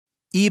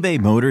eBay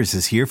Motors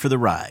is here for the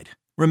ride.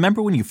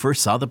 Remember when you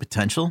first saw the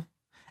potential?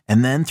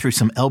 And then through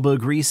some elbow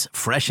grease,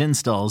 fresh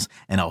installs,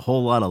 and a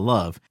whole lot of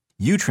love,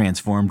 you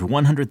transformed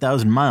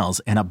 100,000 miles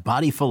and a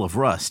body full of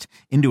rust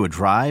into a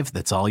drive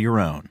that's all your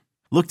own.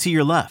 Look to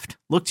your left.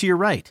 Look to your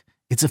right.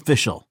 It's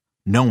official.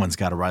 No one's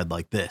got a ride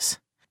like this.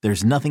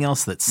 There's nothing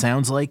else that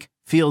sounds like,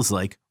 feels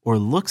like, or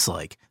looks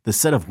like the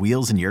set of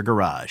wheels in your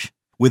garage.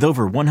 With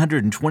over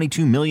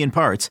 122 million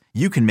parts,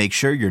 you can make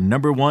sure your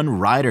number one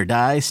ride or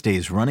die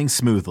stays running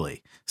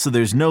smoothly. So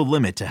there's no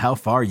limit to how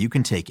far you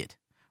can take it.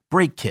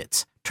 Brake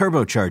kits,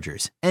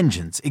 turbochargers,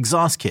 engines,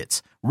 exhaust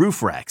kits,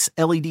 roof racks,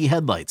 LED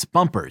headlights,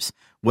 bumpers,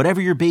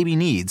 whatever your baby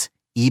needs,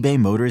 eBay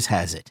Motors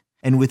has it.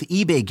 And with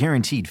eBay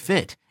Guaranteed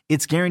Fit,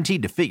 it's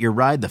guaranteed to fit your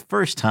ride the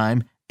first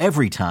time,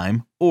 every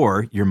time,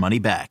 or your money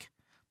back.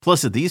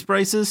 Plus at these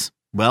prices,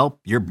 well,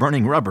 you're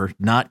burning rubber,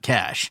 not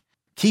cash.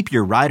 Keep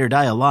your ride or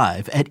die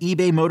alive at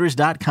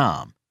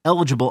ebaymotors.com.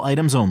 Eligible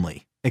items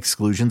only.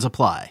 Exclusions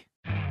apply.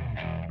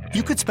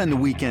 You could spend the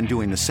weekend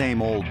doing the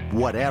same old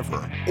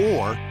whatever,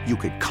 or you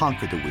could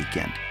conquer the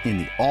weekend in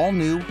the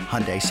all-new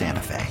Hyundai Santa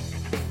Fe.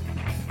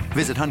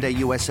 Visit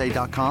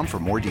HyundaiUSA.com for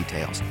more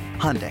details.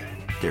 Hyundai,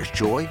 there's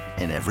joy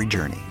in every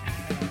journey.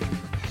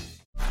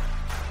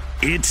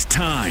 It's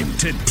time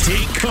to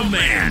take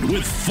command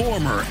with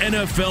former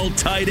NFL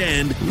tight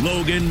end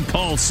Logan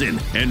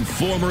Paulsen and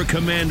former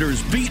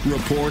Commanders beat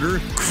reporter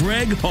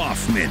Craig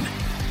Hoffman.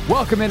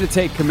 Welcome in to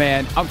Take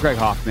Command. I'm Craig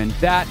Hoffman.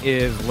 That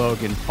is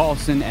Logan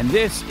Paulsen, and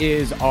this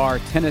is our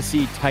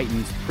Tennessee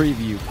Titans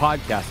preview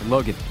podcast. And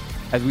Logan,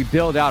 as we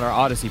build out our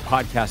Odyssey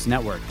podcast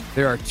network,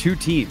 there are two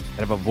teams that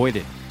have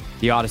avoided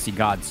the Odyssey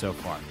gods so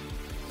far: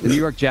 the New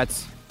York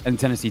Jets and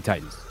the Tennessee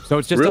Titans. So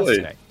it's just us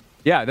today.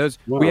 Yeah, those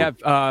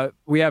wow.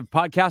 We have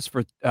podcasts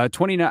for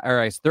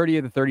 30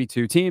 of the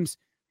 32 teams,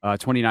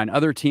 29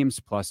 other teams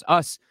plus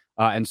us,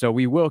 and so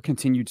we will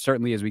continue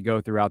certainly as we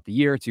go throughout the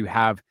year to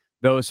have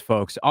those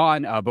folks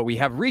on. But we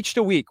have reached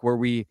a week where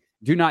we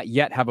do not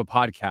yet have a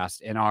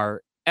podcast in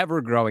our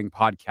ever-growing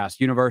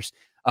podcast universe,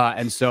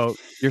 and so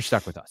you're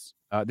stuck with us.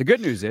 The good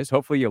news is,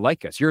 hopefully, you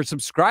like us. You're a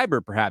subscriber,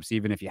 perhaps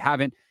even if you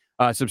haven't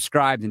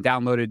subscribed and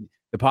downloaded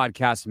the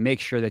podcast. Make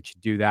sure that you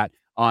do that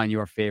on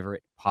your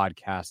favorite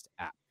podcast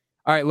app.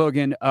 All right,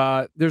 Logan,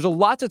 there's a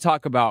lot to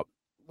talk about.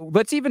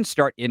 Let's even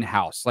start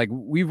in-house. Like,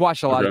 we've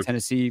watched a lot of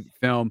Tennessee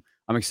film.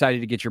 I'm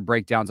excited to get your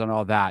breakdowns on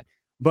all that.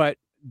 But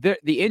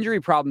the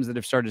injury problems that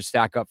have started to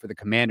stack up for the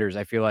Commanders,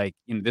 I feel like,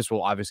 this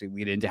will obviously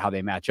lead into how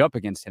they match up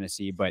against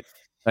Tennessee. But,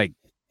 like,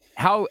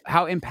 how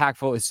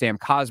impactful is Sam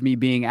Cosmi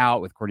being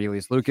out with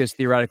Cornelius Lucas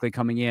theoretically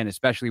coming in,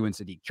 especially when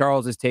Sadiq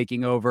Charles is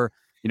taking over?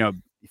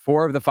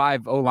 4 of the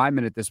 5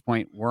 O-linemen at this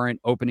point weren't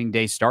opening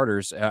day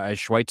starters, as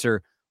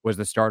Schweitzer was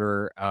the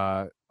starter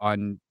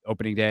on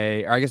opening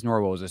day, or I guess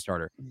Norwell was a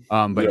starter.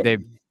 But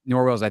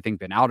Norwell's, I think,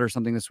 been out or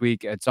something this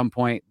week at some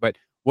point. But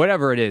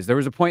whatever it is, there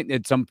was a point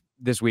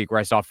this week where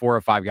I saw 4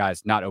 or 5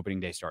 guys not opening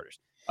day starters.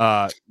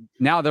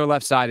 Now their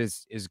left side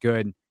is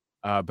good,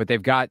 but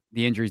they've got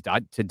the injuries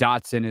to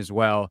Dotson as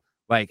well.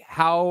 Like,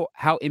 how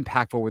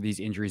impactful will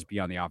these injuries be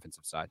on the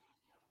offensive side?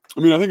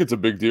 I mean, I think it's a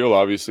big deal,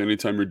 obviously,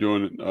 anytime you're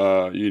doing,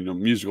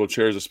 musical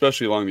chairs,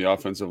 especially along the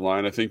offensive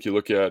line. I think you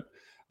look at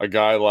a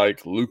guy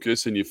like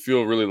Lucas and you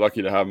feel really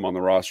lucky to have him on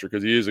the roster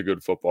because he is a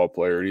good football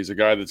player. And he's a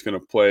guy that's going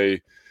to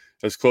play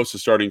as close to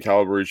starting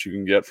caliber as you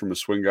can get from a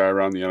swing guy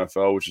around the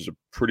NFL, which is a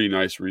pretty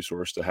nice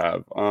resource to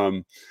have.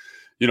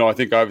 I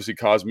think obviously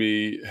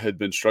Cosmi had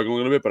been struggling a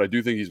little bit, but I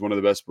do think he's one of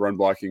the best run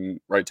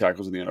blocking right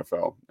tackles in the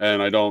NFL.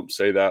 And I don't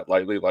say that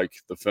lightly, like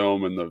the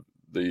film and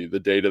the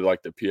data,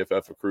 like the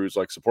PFF accrues,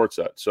 like supports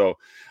that. So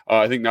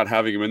I think not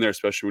having him in there,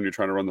 especially when you're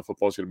trying to run the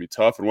football, is going to be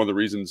tough. And one of the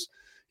reasons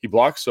he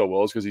blocks so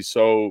well is because he's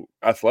so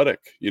athletic.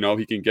 He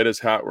can get his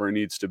hat where it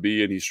needs to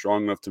be, and he's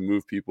strong enough to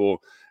move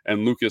people.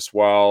 And Lucas,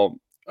 while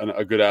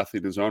a good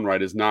athlete in his own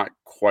right, is not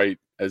quite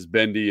as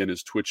bendy and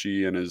as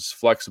twitchy and as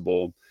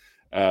flexible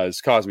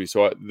as Cosmi.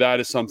 So that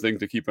is something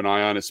to keep an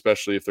eye on,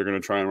 especially if they're going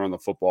to try and run the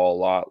football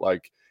a lot.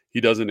 Like,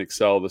 he doesn't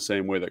excel the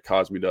same way that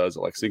Cosmi does,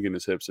 like sinking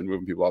his hips and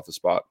moving people off the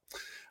spot.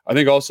 I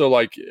think also,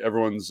 like,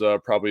 everyone's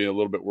probably a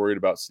little bit worried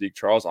about Sadiq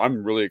Charles.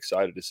 I'm really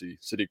excited to see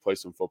Sadiq play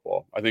some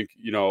football. I think,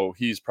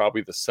 he's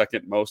probably the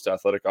second most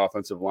athletic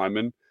offensive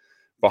lineman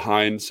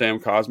behind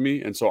Sam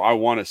Cosmi. And so I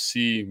want to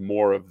see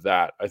more of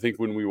that. I think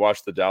when we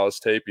watched the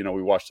Dallas tape,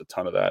 we watched a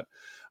ton of that.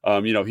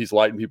 He's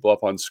lighting people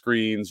up on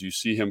screens. You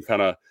see him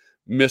kind of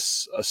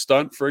miss a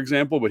stunt, for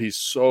example, but he's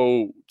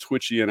so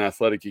twitchy and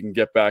athletic. He can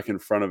get back in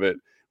front of it,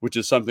 which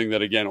is something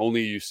that, again,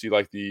 only you see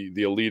like the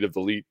elite of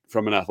the elite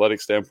from an athletic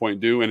standpoint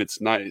do. And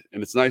it's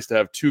nice to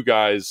have 2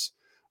 guys,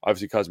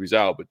 obviously Cosmi's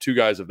out, but 2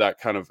 guys of that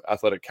kind of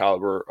athletic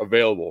caliber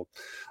available.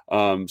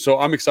 So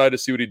I'm excited to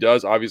see what he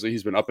does. Obviously,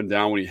 he's been up and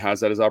down when he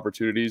has had his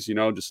opportunities,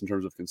 just in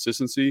terms of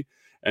consistency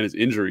and his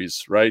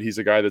injuries, right? He's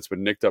a guy that's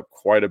been nicked up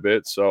quite a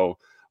bit. So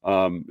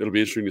it'll be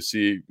interesting to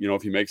see,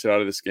 if he makes it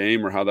out of this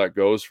game or how that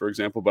goes, for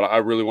example. But I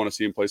really want to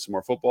see him play some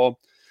more football.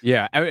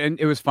 Yeah, and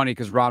it was funny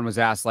because Ron was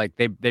asked, like,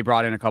 they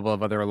brought in a couple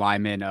of other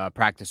linemen,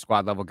 practice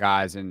squad level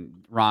guys, and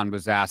Ron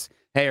was asked,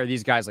 hey, are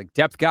these guys like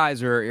depth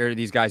guys or are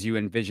these guys you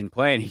envision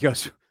playing? He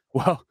goes,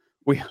 well,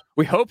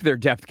 we hope they're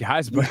depth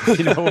guys, but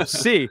we'll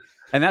see.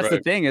 And that's the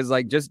Right. thing is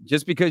like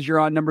just because you're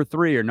on number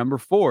 3 or number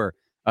 4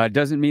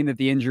 doesn't mean that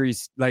the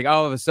injuries like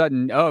all of a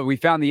sudden, oh, we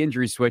found the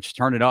injury switch,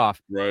 turn it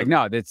off. Right. Like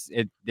no,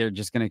 they're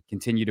just going to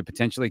continue to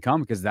potentially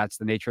come because that's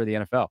the nature of the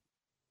NFL.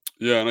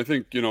 Yeah, and I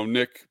think,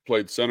 Nick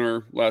played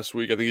center last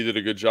week. I think he did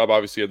a good job.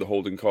 Obviously, he had the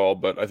holding call,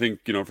 but I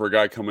think, for a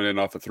guy coming in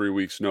off a 3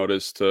 weeks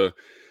notice to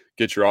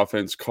get your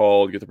offense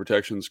called, get the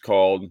protections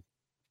called,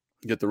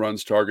 get the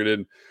runs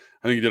targeted,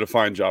 I think he did a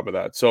fine job of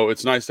that. So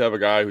it's nice to have a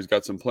guy who's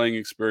got some playing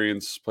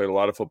experience, played a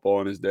lot of football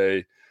in his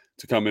day,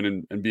 to come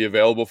in and be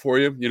available for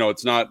you.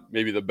 It's not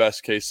maybe the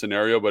best case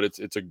scenario, but it's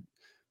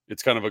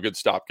kind of a good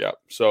stopgap.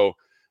 So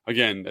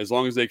again, as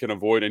long as they can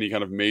avoid any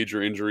kind of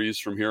major injuries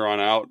from here on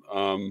out,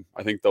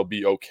 I think they'll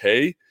be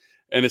okay.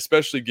 And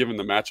especially given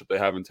the matchup they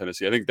have in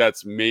Tennessee, I think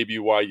that's maybe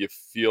why you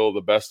feel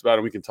the best about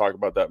it. We can talk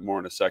about that more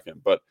in a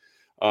second. But,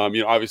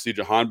 obviously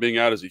Jahan being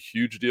out is a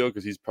huge deal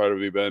because he's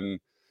probably been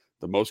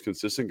the most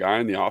consistent guy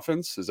in the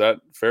offense. Is that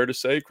fair to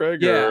say,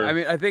 Craig? Yeah, I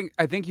mean,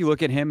 I think you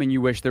look at him and you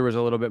wish there was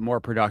a little bit more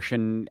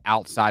production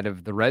outside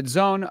of the red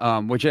zone,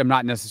 which I'm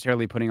not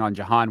necessarily putting on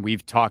Jahan.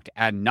 We've talked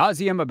ad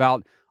nauseum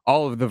about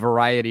all of the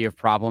variety of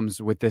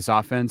problems with this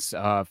offense,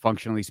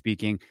 functionally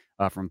speaking,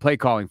 from play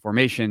calling,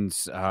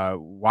 formations,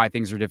 why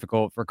things are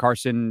difficult for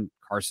Carson.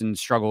 Carson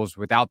struggles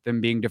without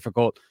them being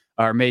difficult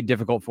or made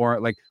difficult for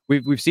it. Like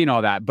we've seen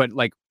all that, but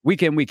like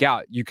week in, week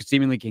out, you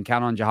seemingly can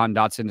count on Jahan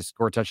Dotson to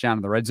score a touchdown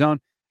in the red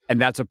zone. And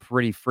that's a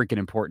pretty freaking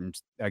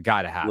important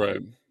guy to have.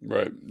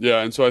 Right.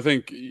 Yeah. And so I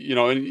think,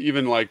 and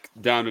even like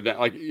down to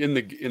like in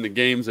the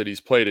games that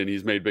he's played in,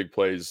 he's made big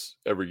plays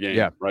every game.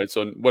 Yeah. Right.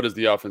 So what does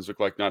the offense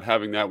look like not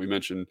having that? We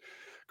mentioned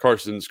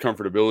Carson's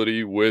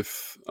comfortability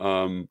with,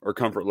 or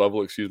comfort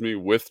level,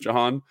 with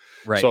Jahan.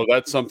 Right. So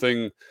that's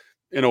something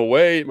in a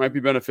way it might be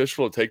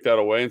beneficial to take that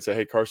away and say,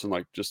 hey, Carson,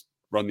 like just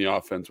run the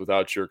offense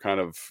without your kind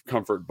of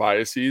comfort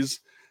biases.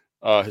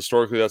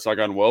 Historically, that's not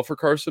gone well for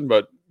Carson,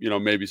 but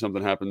maybe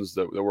something happens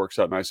that works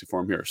out nicely for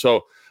him here.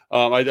 So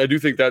I do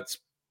think that's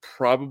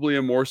probably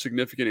a more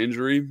significant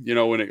injury.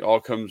 When it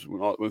all comes,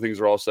 when things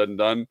are all said and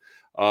done.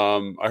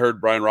 I heard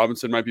Brian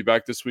Robinson might be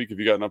back this week. Have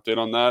you got an update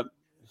on that?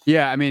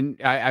 Yeah, I mean,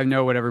 I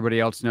know what everybody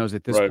else knows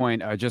at this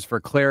point. Just for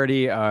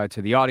clarity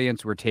to the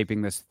audience, we're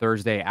taping this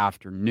Thursday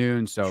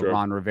afternoon, so Sure.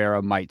 Ron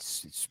Rivera might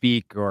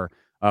speak, or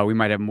we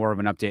might have more of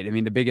an update. I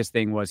mean, the biggest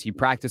thing was he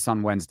practiced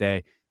on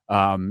Wednesday.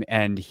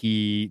 And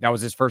that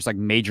was his first like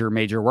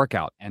major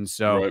workout. And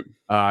so,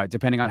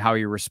 depending on how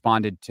he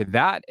responded to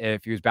that,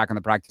 if he was back on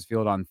the practice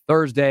field on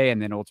Thursday and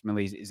then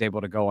ultimately is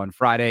able to go on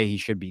Friday, he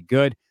should be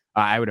good.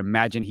 I would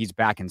imagine he's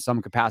back in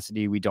some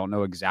capacity. We don't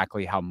know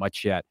exactly how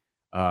much yet.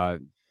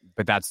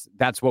 But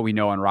that's what we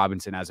know on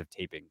Robinson as of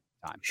taping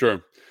time.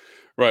 Sure.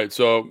 Right.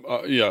 So,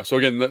 So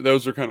again,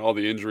 those are kind of all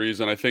the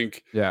injuries. And I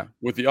think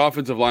with the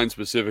offensive line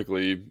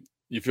specifically,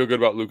 you feel good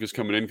about Lucas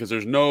coming in because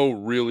there's no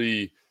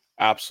really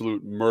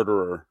absolute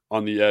murderer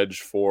on the edge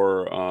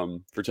for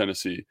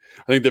Tennessee.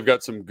 I think they've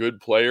got some good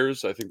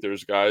players. I think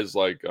there's guys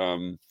like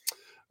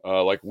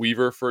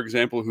Weaver, for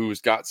example,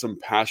 who's got some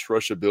pass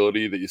rush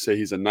ability that you say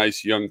he's a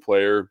nice young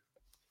player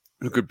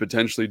who could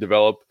potentially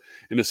develop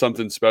into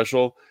something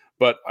special.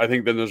 But I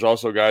think then there's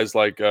also guys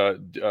like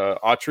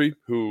Autry,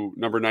 who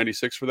number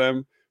 96 for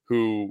them,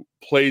 who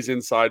plays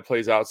inside,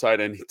 plays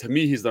outside. And to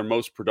me, he's their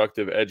most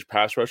productive edge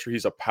pass rusher.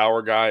 He's a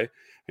power guy. I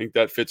think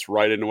that fits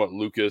right into what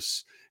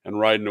Lucas and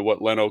right into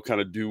what Leno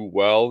kind of do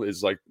well,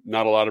 is like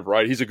not a lot of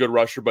variety. He's a good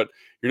rusher, but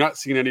you're not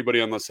seeing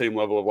anybody on the same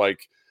level of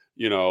like,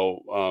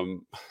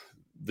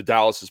 the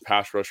Dallas's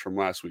pass rush from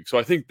last week. So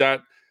I think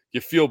that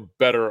you feel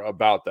better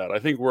about that. I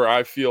think where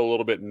I feel a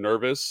little bit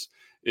nervous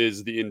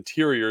is the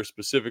interior,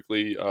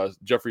 specifically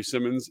Jeffrey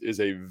Simmons is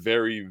a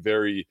very,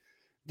 very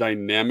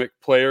dynamic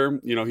player.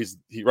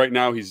 Right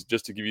now he's,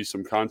 just to give you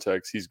some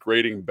context, he's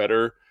grading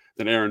better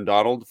than Aaron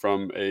Donald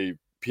from a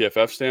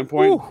PFF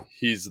standpoint. Ooh.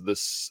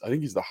 I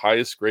think he's the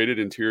highest graded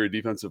interior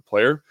defensive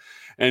player.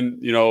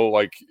 And,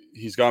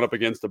 he's gone up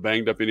against a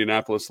banged up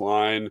Indianapolis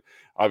line.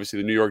 Obviously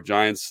the New York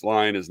Giants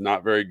line is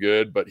not very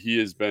good, but he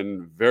has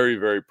been very,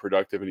 very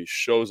productive and he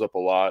shows up a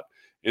lot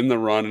in the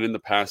run and in the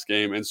pass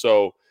game. And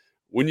so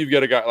when you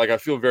get a guy, I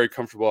feel very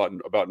comfortable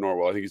about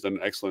Norwell. I think he's done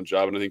an excellent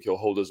job and I think he'll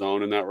hold his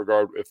own in that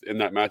regard. If in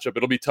that matchup,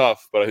 it'll be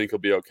tough, but I think he'll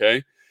be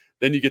okay.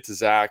 Then you get to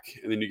Zach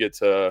and then you get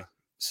to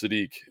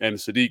Sadiq, and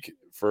Sadiq,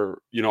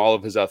 for all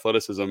of his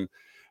athleticism,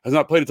 has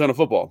not played a ton of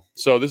football.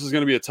 So this is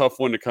going to be a tough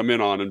one to come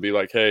in on and be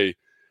like, hey,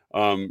 we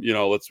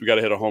got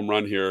to hit a home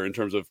run here in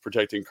terms of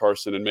protecting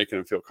Carson and making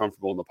him feel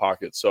comfortable in the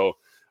pocket. So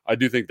I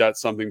do think that's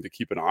something to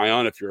keep an eye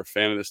on if you're a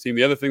fan of this team.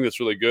 The other thing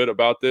that's really good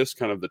about this,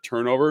 kind of the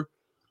turnover,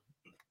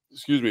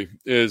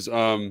 is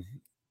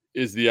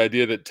the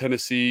idea that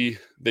Tennessee,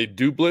 they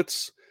do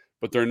blitz,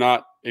 but they're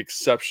not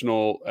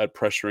exceptional at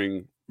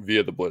pressuring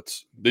via the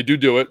blitz. They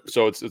do it,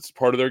 so it's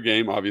part of their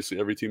game. Obviously,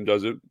 every team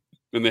does it,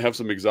 and they have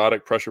some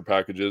exotic pressure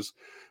packages,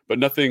 but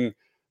nothing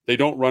they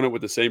don't run it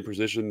with the same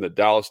precision that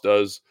Dallas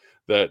does,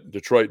 that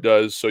Detroit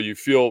does. So you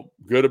feel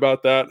good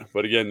about that.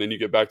 But again, then you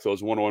get back to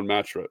those one-on-one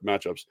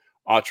matchups.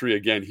 Autry,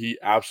 again, he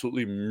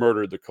absolutely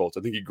murdered the Colts.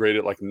 I think he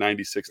graded like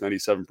 96,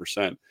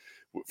 97%.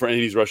 And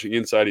he's rushing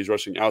inside, he's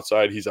rushing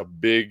outside. He's a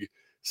big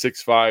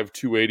 6'5",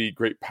 280,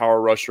 great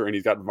power rusher, and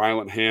he's got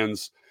violent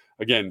hands.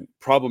 Again,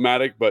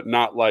 problematic, but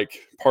not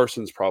like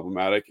Parsons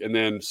problematic. And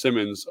then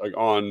Simmons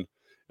on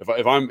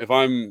if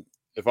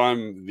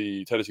I'm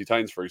the Tennessee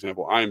Titans, for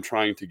example, I am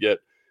trying to get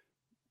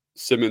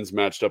Simmons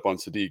matched up on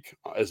Sadiq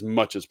as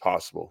much as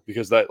possible,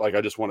 because that, like,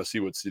 I just want to see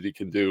what Sadiq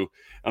can do.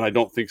 And I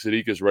don't think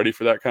Sadiq is ready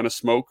for that kind of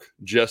smoke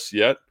just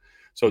yet.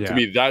 So to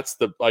me, that's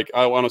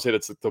I want to say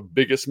that's the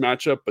biggest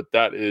matchup, but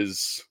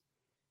that's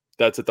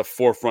at the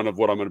forefront of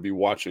what I'm going to be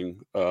watching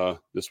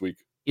this week.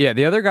 Yeah,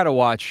 the other guy to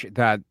watch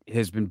that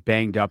has been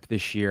banged up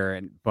this year,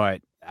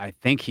 but I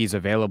think he's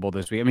available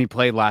this week. I mean, he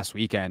played last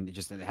weekend. It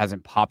just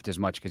hasn't popped as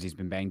much because he's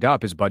been banged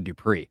up, is Bud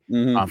Dupree.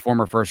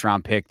 Former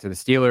first-round pick to the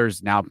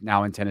Steelers,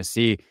 now in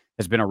Tennessee,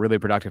 has been a really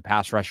productive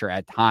pass rusher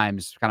at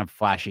times, kind of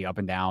flashy up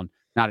and down.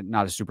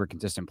 Not a super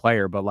consistent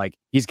player, but like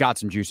he's got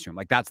some juice to him.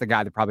 Like that's the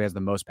guy that probably has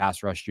the most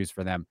pass rush juice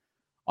for them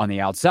on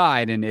the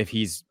outside. And if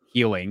he's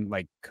healing,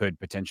 like could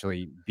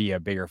potentially be a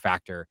bigger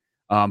factor.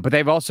 But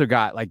they've also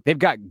got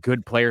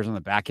good players on the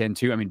back end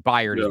too. I mean,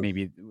 Byard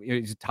is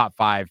he's a top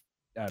 5,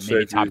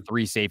 maybe top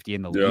 3 safety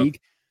in the league.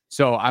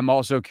 So I'm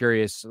also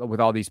curious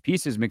with all these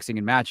pieces mixing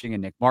and matching,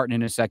 and Nick Martin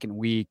in his second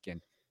week,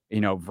 and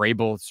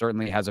Vrabel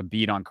certainly has a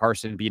beat on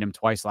Carson, beat him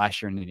twice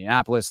last year in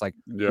Indianapolis. Like,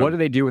 what do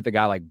they do with a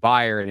guy like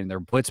Byard in their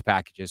blitz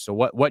packages? So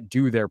what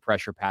do their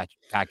pressure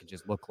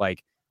packages look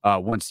like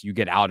once you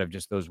get out of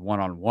just those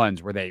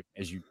one-on-ones where they,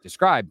 as you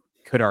described,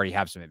 could already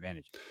have some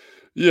advantage?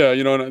 Yeah,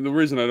 and the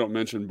reason I don't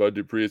mention Bud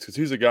Dupree is because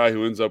he's a guy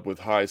who ends up with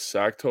high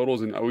sack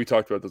totals, and we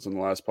talked about this in the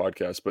last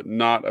podcast, but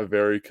not a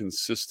very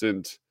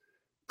consistent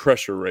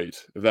pressure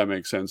rate, if that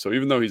makes sense. So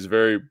even though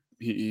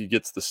he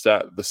gets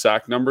the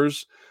sack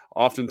numbers,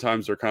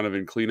 oftentimes they're kind of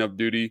in cleanup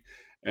duty,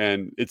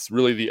 and it's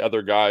really the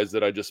other guys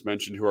that I just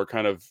mentioned who are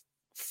kind of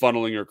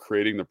funneling or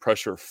creating the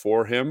pressure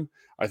for him.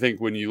 I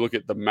think when you look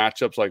at the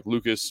matchups like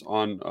Lucas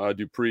on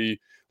Dupree,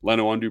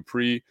 Leno on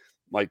Dupree,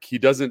 like he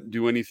doesn't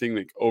do anything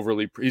that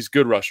he's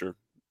good rusher.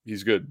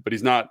 He's good, but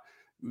he's not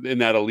in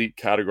that elite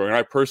category. And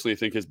I personally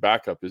think his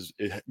backup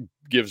it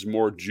gives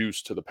more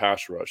juice to the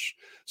pass rush.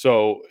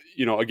 So,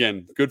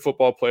 again, good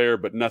football player,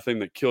 but nothing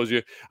that kills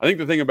you. I think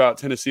the thing about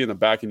Tennessee in the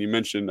back, and you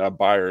mentioned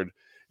Byard,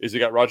 is they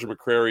got Roger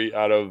McCreary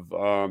out of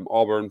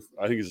Auburn.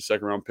 I think he's a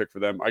second-round pick for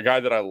them. A guy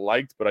that I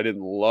liked, but I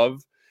didn't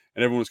love,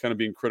 and everyone was kind of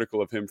being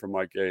critical of him from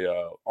like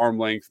a arm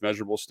length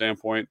measurable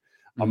standpoint.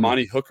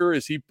 Amani Hooker,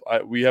 is he?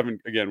 We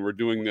haven't. Again, we're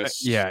doing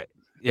this. Yeah.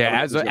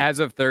 As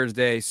of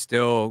Thursday,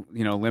 still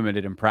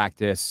limited in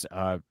practice.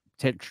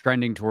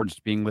 Trending towards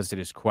being listed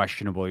as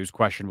questionable. He was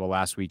questionable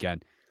last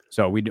weekend,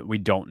 so we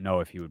don't know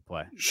if he would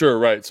play. Sure,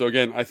 right. So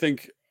again, I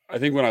think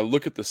when I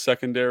look at the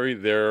secondary,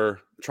 they're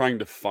trying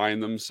to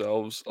find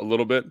themselves a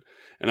little bit,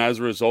 and as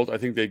a result, I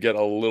think they get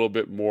a little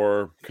bit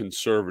more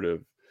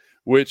conservative,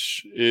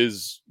 which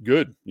is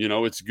good.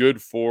 It's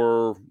good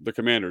for the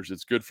Commanders.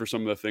 It's good for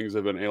some of the things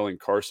that have been ailing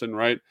Carson,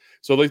 right?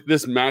 So like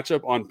this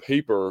matchup on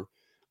paper,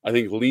 I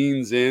think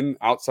leans in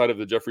outside of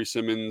the Jeffrey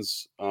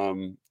Simmons.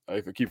 I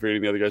keep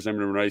forgetting the other guy's name,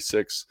 number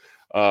 96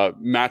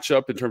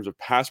 matchup in terms of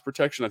pass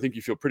protection. I think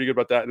you feel pretty good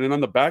about that. And then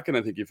on the back end,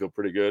 I think you feel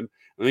pretty good.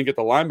 I think at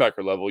the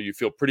linebacker level, you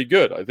feel pretty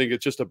good. I think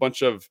it's just a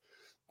bunch of,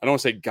 I don't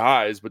want to say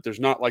guys, but there's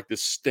not like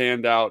this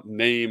standout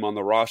name on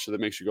the roster that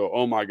makes you go,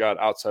 oh my God,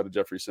 outside of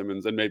Jeffrey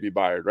Simmons and maybe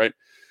Byard, right?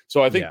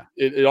 So I think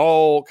it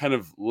all kind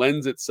of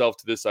lends itself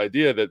to this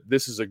idea that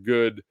this is a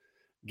good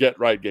get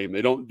right game.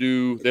 They don't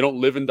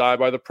live and die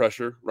by the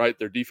pressure, right?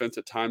 Their defense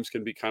at times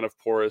can be kind of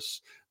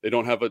porous. They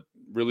don't have a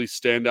really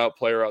standout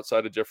player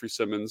outside of Jeffrey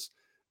Simmons.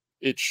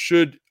 It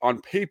should,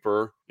 on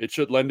paper,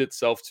 lend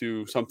itself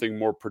to something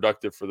more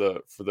productive for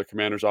the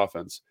Commanders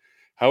offense.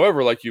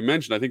 However, like you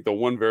mentioned, I think the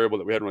one variable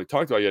that we haven't really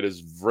talked about yet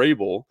is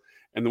Vrabel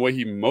and the way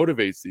he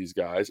motivates these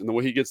guys and the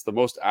way he gets the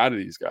most out of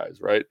these guys,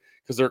 right?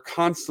 Because they're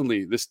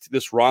constantly,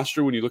 this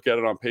roster, when you look at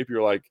it on paper,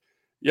 you're like,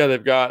 yeah,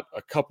 they've got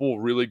a couple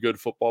really good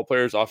football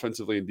players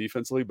offensively and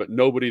defensively, but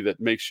nobody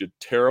that makes you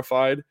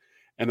terrified.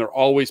 And they're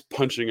always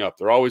punching up.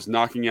 They're always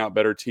knocking out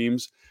better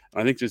teams.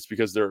 And I think it's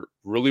because they're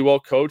really well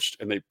coached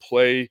and they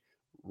play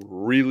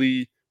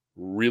really,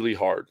 really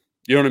hard.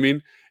 You know what I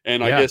mean?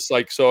 And I guess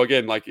so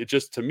again, it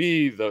just, to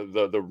me,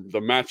 the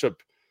matchup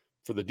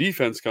for the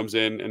defense comes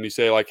in and you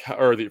say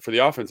for the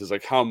offense is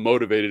how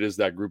motivated is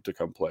that group to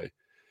come play?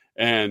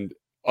 And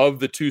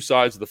of the two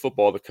sides of the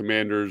football, the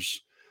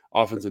Commanders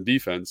offense and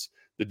defense,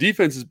 the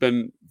defense has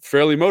been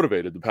fairly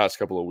motivated the past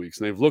couple of weeks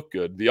and they've looked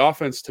good. The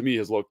offense to me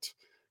has looked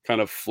kind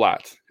of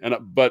flat.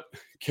 But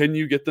can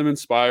you get them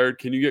inspired?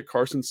 Can you get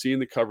Carson seeing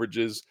the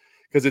coverages?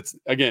 Because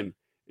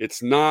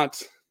it's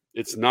not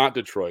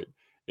Detroit.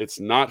 It's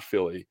not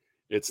Philly.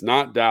 It's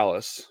not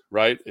Dallas,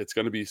 right? It's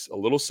going to be a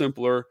little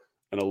simpler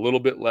and a little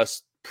bit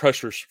less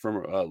pressure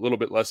from a little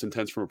bit less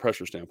intense from a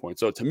pressure standpoint.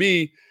 So to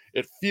me,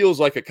 it feels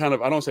like a kind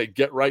of, I don't say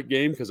get right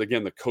game, because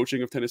again, the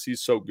coaching of Tennessee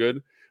is so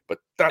good, but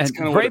that's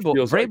kind of what it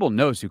feels like. Vrabel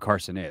knows who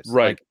Carson is.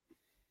 Right. Like,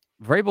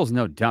 Vrabel's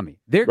no dummy.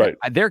 They're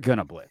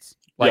gonna blitz.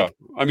 Like,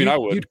 yeah, I mean, I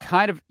would.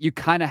 You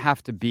kind of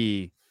have to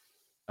be,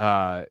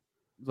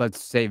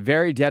 let's say,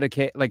 very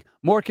dedicated, like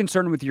more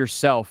concerned with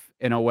yourself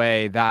in a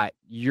way that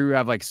you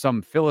have like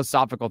some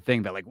philosophical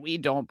thing that like we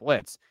don't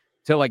blitz,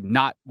 to like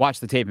not watch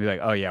the tape and be like,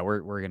 oh yeah,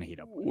 we're gonna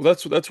heat up. Well,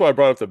 that's why I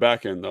brought up the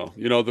back end though.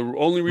 The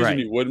only reason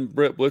you wouldn't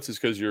blitz is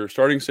because your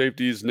starting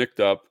safety's nicked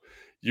up.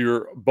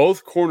 You're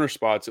both corner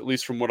spots, at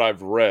least from what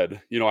I've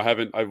read.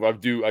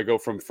 I go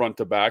from front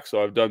to back,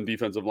 so I've done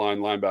defensive line,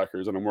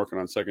 linebackers, and I'm working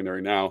on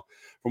secondary now.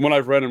 From what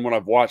I've read and what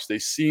I've watched, they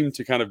seem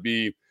to kind of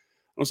be,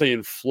 I don't say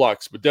in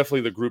flux, but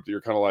definitely the group that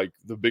you're kind of like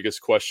the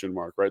biggest question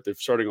mark, right? They're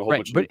starting a whole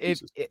bunch of new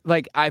pieces.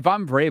 If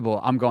I'm Vrabel,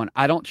 I'm going,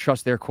 I don't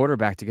trust their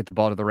quarterback to get the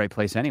ball to the right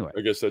place anyway.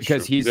 I guess that's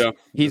because true.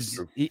 he's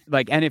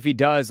and if he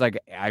does, like,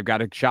 I've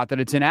got a shot that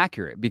it's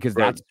inaccurate, because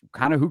that's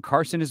kind of who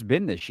Carson has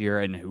been this year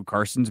and who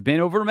Carson's been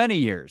over many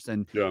years.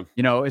 And,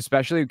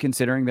 especially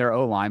considering their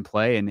O-line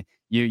play, and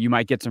you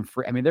might get some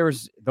free. I mean, there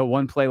was the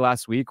one play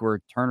last week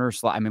where Turner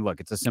look,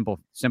 it's a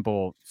simple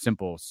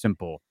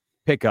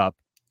pickup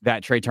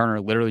that Trey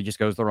Turner literally just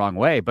goes the wrong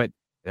way. But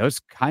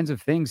those kinds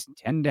of things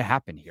tend to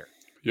happen here.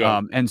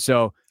 Yeah. And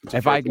so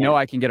if I know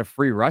I can get a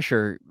free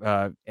rusher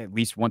at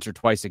least once or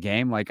twice a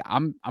game, like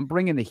I'm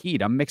bringing the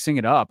heat. I'm mixing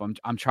it up.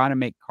 I'm trying to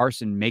make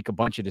Carson make a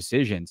bunch of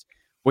decisions,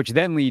 which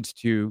then leads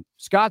to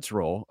Scott's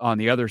role on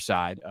the other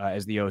side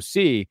as the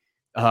OC.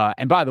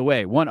 And by the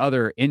way, one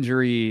other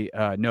injury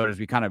note as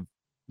we kind of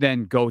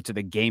then go to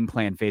the game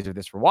plan phase of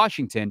this for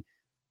Washington.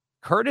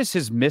 Curtis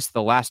has missed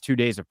the last 2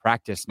 days of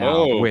practice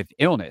now with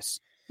illness.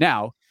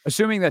 Now,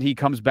 assuming that he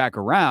comes back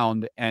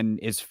around and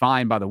is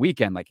fine by the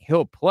weekend, like,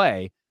 he'll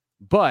play.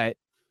 But,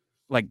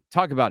 like,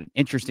 talk about an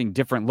interesting,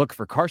 different look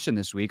for Carson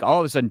this week. All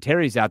of a sudden,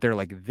 Terry's out there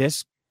like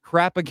this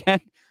crap again.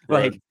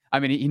 Right. Like,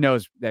 I mean, he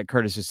knows that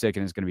Curtis is sick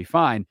and is going to be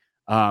fine.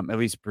 At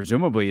least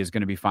presumably is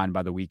going to be fine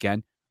by the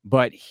weekend.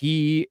 But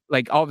he,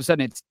 like, all of a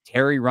sudden it's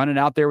Terry running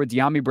out there with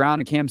De'Ami Brown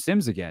and Cam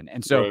Sims again.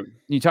 And so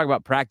you talk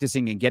about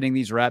practicing and getting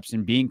these reps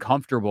and being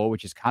comfortable,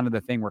 which is kind of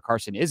the thing where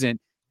Carson isn't.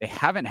 They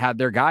haven't had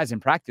their guys in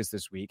practice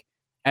this week.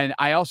 And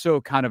I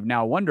also kind of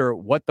now wonder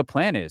what the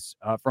plan is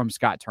from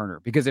Scott Turner,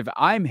 because if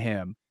I'm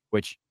him,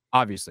 which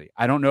obviously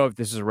I don't know if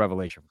this is a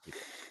revelation for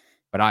people,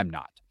 but I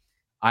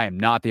am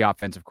not the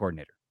offensive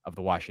coordinator of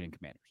the Washington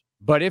Commanders.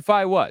 But if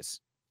I was,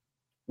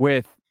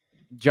 with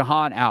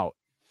Jahan out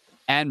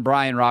and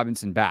Brian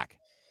Robinson back,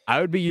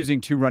 I would be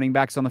using two running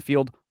backs on the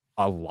field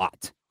a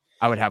lot.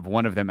 I would have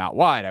one of them out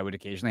wide. I would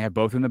occasionally have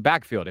both in the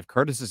backfield. If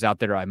Curtis is out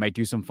there, I might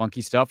do some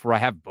funky stuff where I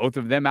have both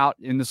of them out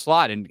in the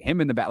slot and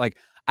him in the back. Like,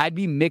 I'd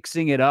be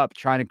mixing it up,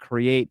 trying to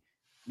create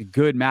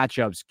good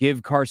matchups,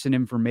 give Carson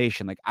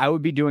information. Like, I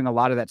would be doing a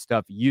lot of that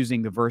stuff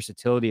using the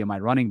versatility of my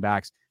running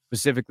backs,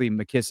 specifically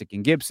McKissick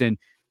and Gibson,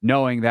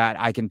 knowing that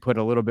I can put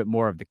a little bit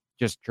more of the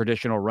just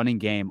traditional running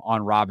game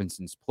on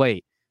Robinson's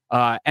plate.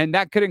 And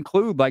that could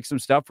include like some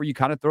stuff where you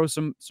kind of throw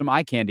some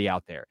eye candy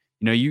out there.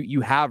 You know, you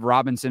have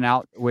Robinson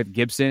out with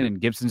Gibson, and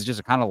Gibson's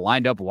just kind of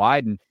lined up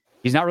wide, and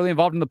he's not really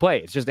involved in the play.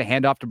 It's just a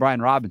handoff to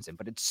Brian Robinson,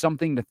 but it's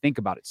something to think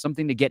about. It's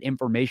something to get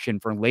information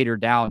for later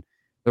down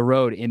the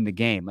road in the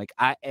game. Like,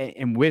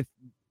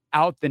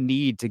 without the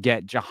need to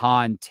get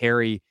Jahan,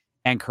 Terry,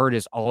 and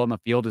Curtis all on the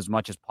field as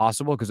much as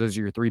possible, because those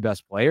are your three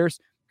best players,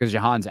 because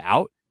Jahan's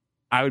out,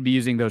 I would be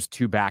using those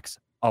two backs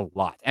a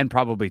lot, and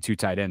probably two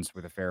tight ends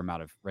with a fair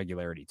amount of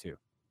regularity too.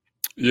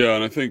 Yeah,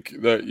 and I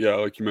think that,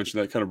 like you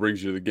mentioned, that kind of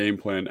brings you to the game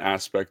plan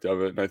aspect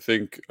of it. And I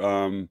think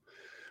one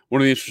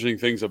of the interesting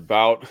things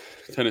about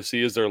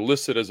Tennessee is they're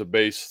listed as a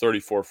base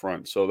 34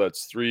 front. So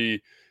that's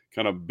three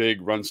kind of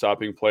big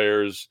run-stopping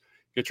players.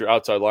 Get your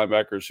outside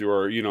linebackers who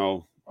are,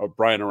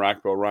 Brian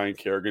Arakpo, Ryan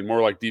Kerrigan,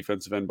 more like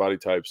defensive end body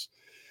types.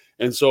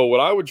 And so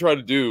what I would try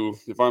to do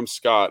if I'm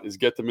Scott is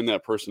get them in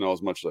that personnel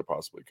as much as I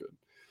possibly could.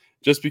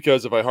 Just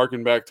because if I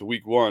harken back to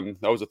week one,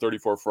 that was a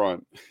 34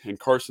 front, and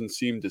Carson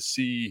seemed to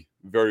see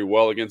very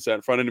well against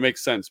that front. And it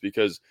makes sense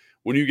because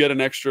when you get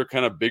an extra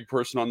kind of big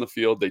person on the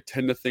field, they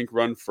tend to think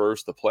run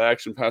first. The play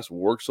action pass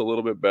works a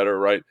little bit better,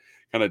 right?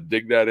 Kind of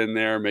dig that in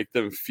there, make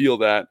them feel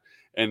that.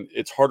 And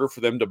it's harder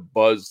for them to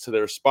buzz to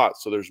their spot.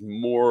 So there's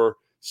more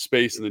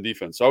space in the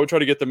defense. So I would try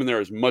to get them in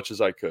there as much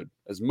as I could,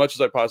 as much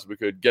as I possibly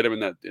could, get them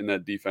in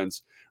that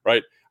defense,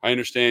 right? I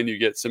understand you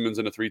get Simmons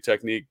in a 3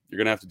 technique. You're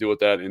going to have to deal with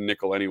that in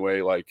nickel anyway.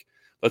 Like,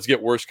 let's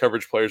get worse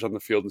coverage players on the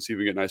field and see if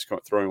we get nice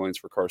throwing lanes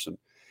for Carson.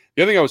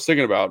 The other thing I was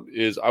thinking about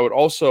is I would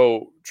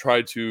also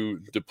try to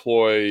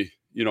deploy,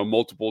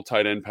 multiple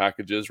tight end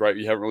packages, right?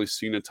 You haven't really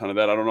seen a ton of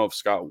that. I don't know if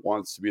Scott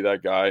wants to be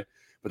that guy,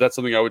 but that's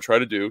something I would try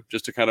to do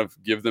just to kind of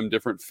give them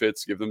different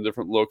fits, give them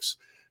different looks,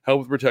 help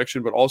with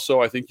protection. But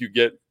also I think you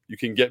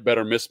can get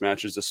better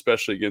mismatches,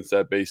 especially against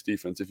that base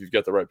defense if you've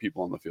got the right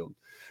people on the field.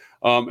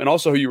 And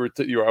also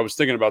I was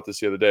thinking about this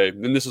the other day,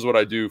 and this is what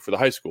I do for the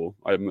high school.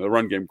 I'm a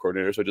run game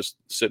coordinator, so I just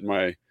sit in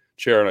my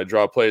chair and I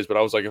draw plays. But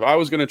I was like, if I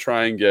was going to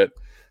try and get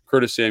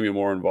Curtis Samuel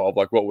more involved,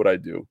 like what would I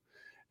do?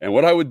 And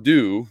what I would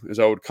do is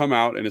I would come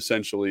out and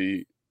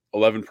essentially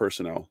 11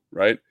 personnel,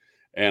 right?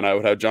 And I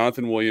would have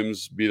Jonathan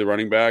Williams be the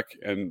running back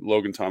and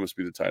Logan Thomas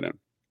be the tight end.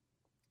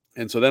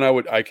 And so then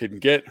I can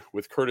get,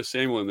 with Curtis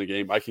Samuel in the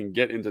game, I can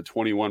get into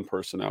 21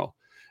 personnel.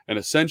 And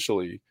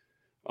essentially,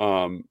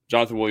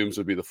 Jonathan Williams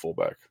would be the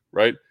fullback,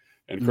 right?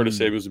 And Curtis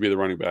Samuels would be the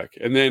running back.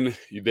 And then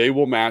they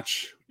will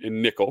match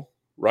in nickel,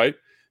 right?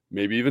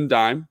 Maybe even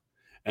dime.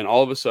 And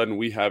all of a sudden,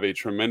 we have a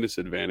tremendous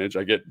advantage.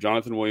 I get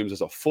Jonathan Williams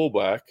as a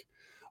fullback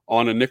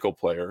on a nickel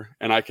player,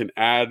 and I can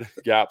add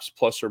gaps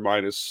plus or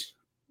minus,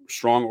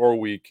 strong or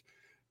weak,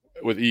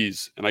 with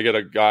ease. And I get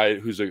a guy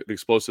who's an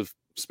explosive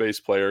space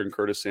player in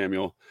Curtis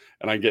Samuel,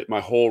 and I get my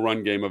whole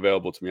run game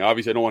available to me.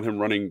 Obviously, I don't want him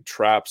running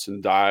traps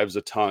and dives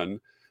a ton,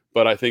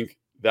 but I think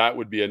that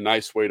would be a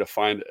nice way to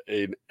find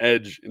an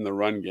edge in the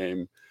run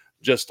game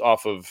just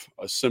off of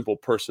a simple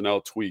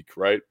personnel tweak,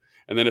 right?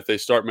 And then if they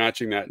start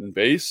matching that in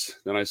base,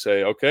 then I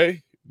say,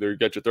 okay, there you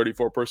get your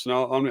 34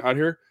 personnel out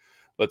here.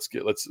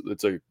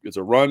 It's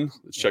a run.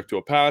 Let's check to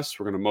a pass.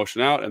 We're going to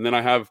motion out, and then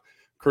I have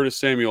Curtis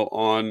Samuel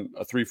on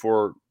a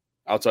 3-4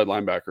 outside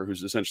linebacker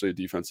who's essentially a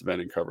defensive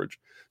end in coverage.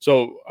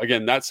 So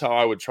again, that's how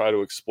I would try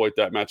to exploit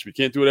that matchup. You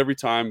can't do it every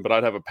time, but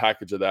I'd have a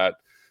package of that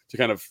to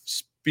kind of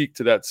speak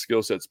to that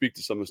skill set, speak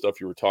to some of the stuff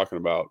you were talking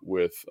about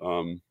with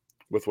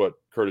what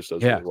Curtis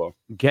does really well.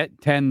 Get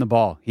 10 the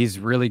ball. He's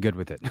really good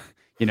with it.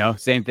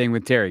 Same thing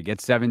with Terry.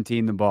 Get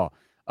 17 the ball.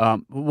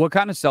 What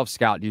kind of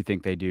self-scout do you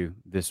think they do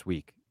this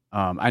week?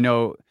 I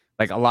know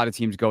like a lot of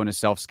teams go into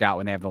self-scout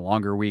when they have the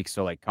longer weeks.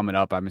 So like coming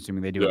up, I'm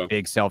assuming they do a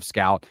big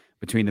self-scout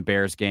between the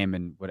Bears game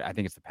and what I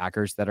think it's the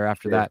Packers that are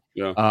after that.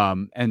 Yeah.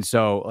 And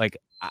so like,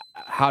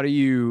 how do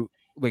you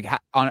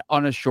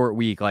on a short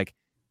week, like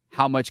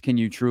how much can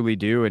you truly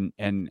do?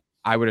 And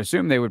I would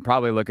assume they would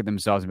probably look at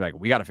themselves and be like,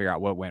 we got to figure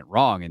out what went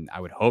wrong. And I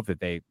would hope that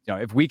they,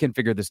 if we can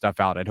figure this stuff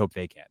out, I'd hope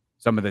they can.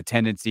 Some of the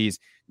tendencies,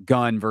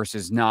 gun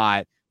versus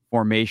not,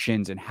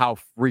 formations, and how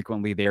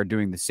frequently they are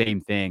doing the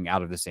same thing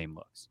out of the same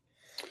looks.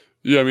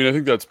 Yeah, I mean, I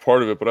think that's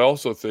part of it, but I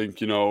also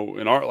think, in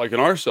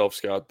our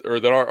self-scout, or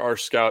that our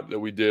scout that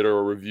we did, or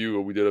a review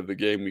that we did of the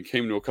game, we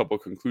came to a couple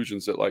of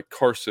conclusions that like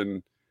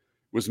Carson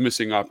was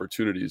missing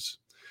opportunities.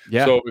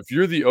 Yeah. So if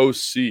you're the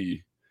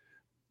OC,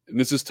 and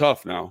this is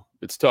tough now,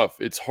 it's tough.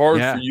 It's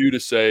hard for you to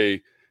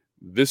say,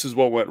 this is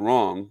what went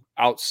wrong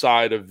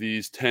outside of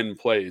these 10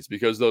 plays,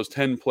 because those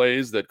 10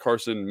 plays that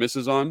Carson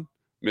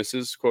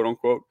misses, quote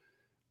unquote,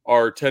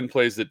 are 10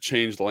 plays that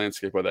change the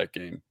landscape of that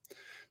game.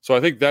 So I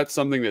think that's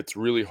something that's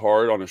really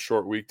hard on a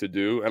short week to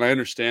do. And I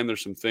understand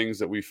there's some things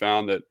that we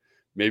found that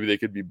maybe they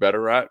could be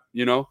better at,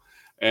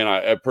 and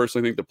I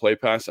personally think the play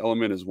pass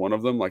element is one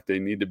of them. Like they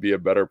need to be a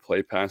better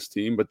play pass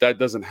team, but that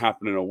doesn't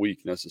happen in a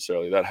week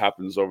necessarily. That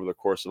happens over the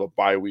course of a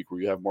bye week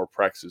where you have more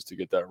practices to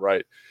get that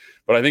right.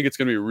 But I think it's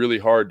going to be really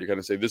hard to kind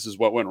of say this is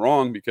what went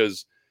wrong,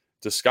 because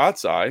to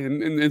Scott's eye,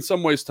 and in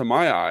some ways to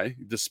my eye,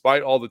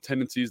 despite all the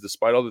tendencies,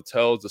 despite all the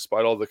tells,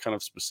 despite all the kind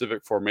of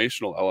specific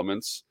formational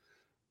elements,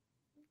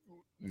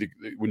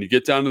 when you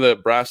get down to the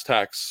brass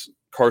tacks,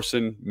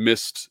 Carson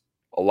missed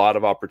a lot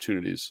of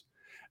opportunities.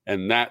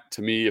 And that,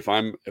 to me, if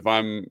I'm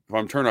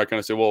Turner, I kind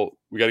of say, well,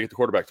 we got to get the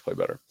quarterback to play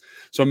better.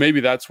 So maybe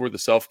that's where the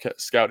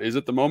self-scout is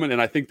at the moment.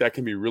 And I think that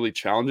can be really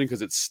challenging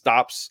because it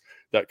stops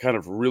that kind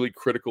of really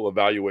critical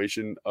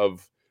evaluation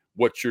of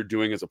what you're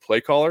doing as a play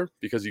caller,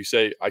 because you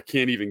say, I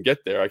can't even get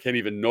there. I can't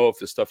even know if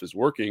this stuff is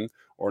working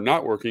or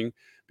not working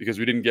because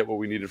we didn't get what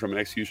we needed from an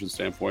execution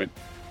standpoint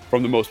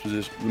from the most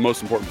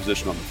important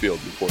position on the field,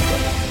 the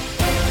quarterback.